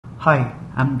Hi,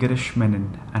 I'm Girish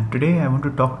Menon, and today I want to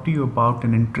talk to you about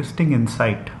an interesting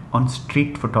insight on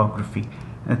street photography.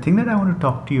 And the thing that I want to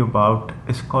talk to you about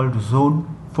is called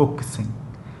zone focusing.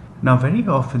 Now, very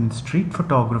often street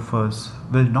photographers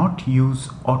will not use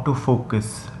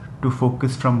autofocus to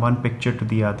focus from one picture to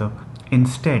the other.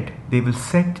 Instead, they will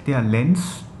set their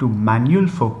lens to manual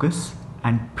focus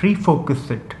and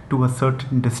pre-focus it to a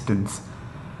certain distance.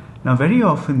 Now, very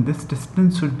often this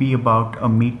distance would be about a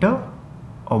meter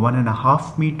or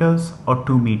 1.5 meters or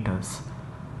 2 meters.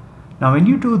 Now when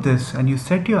you do this and you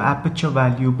set your aperture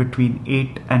value between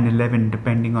 8 and 11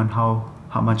 depending on how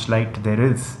much light there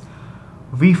is,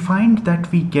 we find that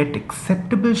we get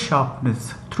acceptable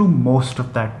sharpness through most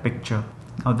of that picture.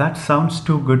 Now that sounds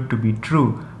too good to be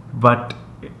true, but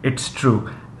it's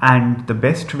true, and the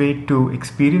best way to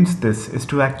experience this is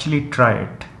to actually try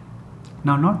it.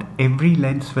 Now, not every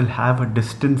lens will have a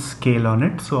distance scale on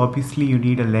it, so obviously you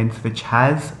need a lens which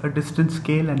has a distance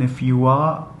scale, and if you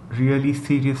are really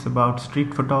serious about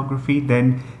street photography,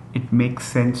 then it makes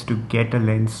sense to get a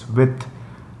lens with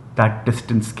that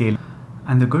distance scale.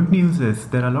 And the good news is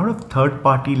there are a lot of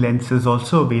third-party lenses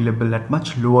also available at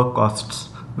much lower costs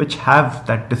which have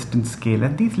that distance scale,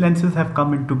 and these lenses have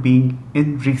come into being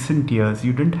in recent years.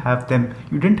 You didn't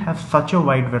have such a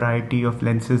wide variety of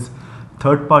lenses,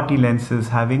 third-party lenses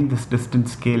having this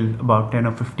distance scale about 10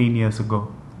 or 15 years ago.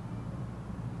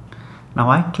 Now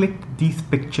I clicked these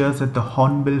pictures at the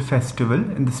Hornbill Festival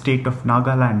in the state of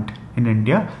Nagaland in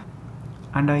India,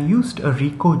 and I used a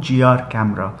Ricoh GR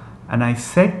camera, and I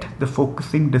set the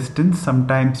focusing distance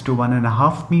sometimes to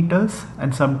 1.5 meters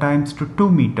and sometimes to 2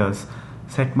 meters.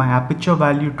 Set my aperture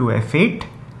value to f8.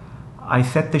 I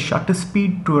set the shutter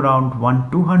speed to around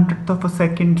 1/200th of a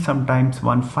second, sometimes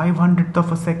 1/500th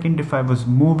of a second if I was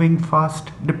moving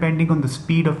fast, depending on the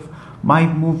speed of my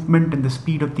movement and the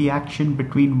speed of the action,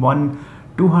 between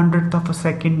 1/200th of a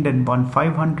second and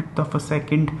 1/500th of a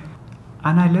second.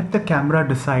 And I let the camera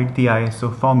decide the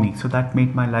ISO for me, so that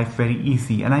made my life very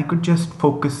easy, and I could just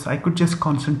focus, I could just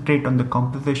concentrate on the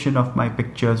composition of my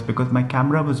pictures because my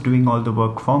camera was doing all the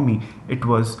work for me. It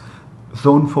was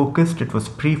zone focused, it was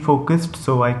pre-focused,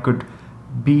 so I could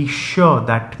be sure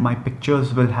that my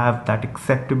pictures will have that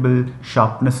acceptable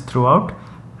sharpness throughout,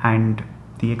 and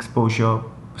the exposure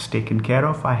was taken care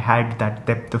of. I had that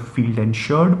depth of field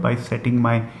ensured by setting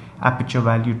my aperture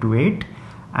value to 8,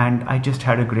 and I just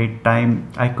had a great time.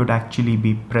 I could actually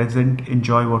be present,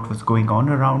 enjoy what was going on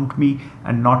around me,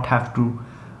 and not have to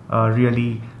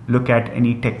really look at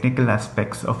any technical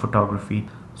aspects of photography.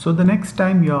 So the next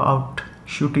time you're out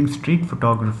shooting street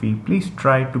photography, please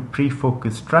try to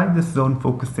pre-focus, try this zone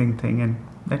focusing thing, and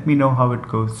let me know how it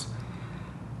goes.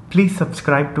 Please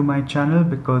subscribe to my channel,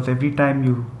 because every time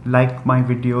you like my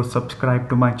video, subscribe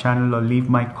to my channel or leave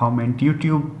my comment,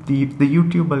 the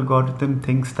YouTube algorithm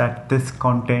thinks that this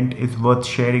content is worth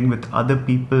sharing with other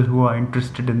people who are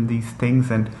interested in these things,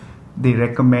 and they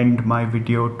recommend my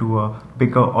video to a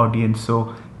bigger audience.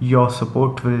 So your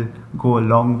support will go a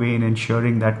long way in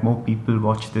ensuring that more people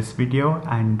watch this video.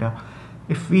 And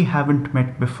if we haven't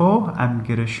met before, I'm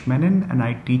Girish Menon, and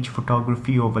I teach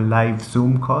photography over live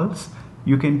Zoom calls.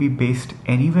 You can be based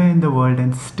anywhere in the world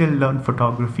and still learn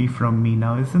photography from me.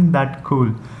 Now, isn't that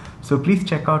cool? So please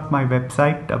check out my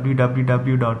website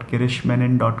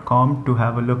www.girishmenon.com to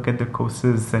have a look at the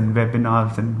courses and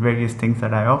webinars and various things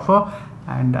that I offer,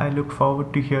 and I look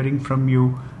forward to hearing from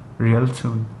you real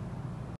soon.